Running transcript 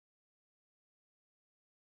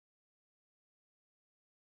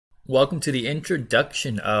Welcome to the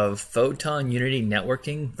introduction of Photon Unity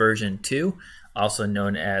Networking version 2, also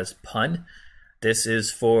known as PUN. This is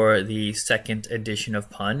for the second edition of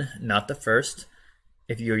PUN, not the first.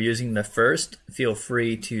 If you're using the first, feel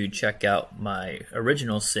free to check out my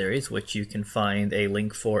original series, which you can find a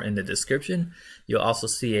link for in the description. You'll also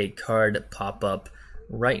see a card pop up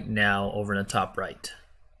right now over in the top right.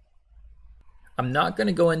 I'm not going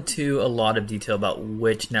to go into a lot of detail about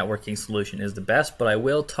which networking solution is the best, but I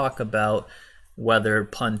will talk about whether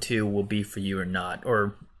PUN 2 will be for you or not,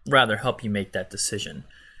 or rather help you make that decision.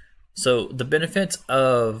 So the benefits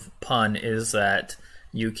of PUN is that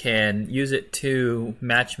you can use it to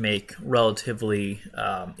matchmake relatively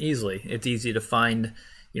easily. It's easy to find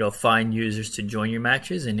users to join your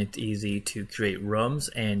matches, and it's easy to create rooms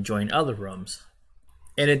and join other rooms.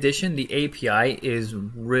 In addition, the API is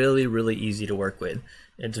really easy to work with.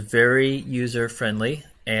 It's very user-friendly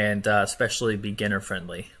and especially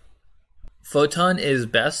beginner-friendly. Photon is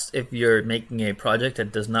best if you're making a project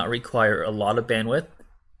that does not require a lot of bandwidth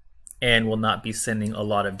and will not be sending a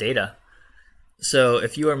lot of data. So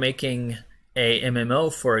if you are making a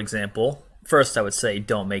MMO, for example, first I would say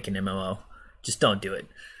don't make an MMO. Just don't do it.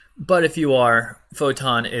 But if you are,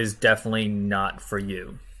 Photon is definitely not for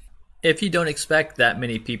you. If you don't expect that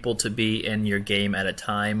many people to be in your game at a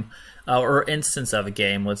time, or instance of a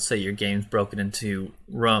game, let's say your game's broken into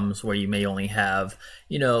rooms where you may only have,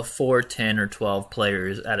 4, 10, or 12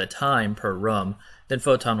 players at a time per room, then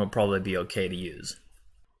Photon will probably be okay to use.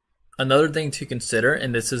 Another thing to consider,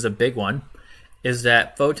 and this is a big one, is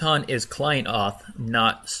that Photon is client auth,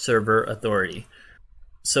 not server authority.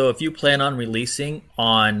 So if you plan on releasing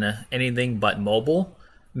on anything but mobile,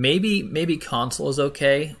 maybe console is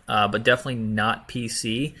okay, but definitely not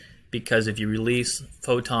PC, because if you release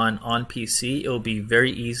Photon on PC, it will be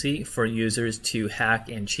very easy for users to hack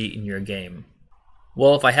and cheat in your game.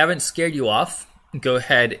 Well, if I haven't scared you off, go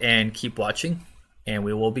ahead and keep watching, and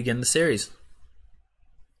we will begin the series.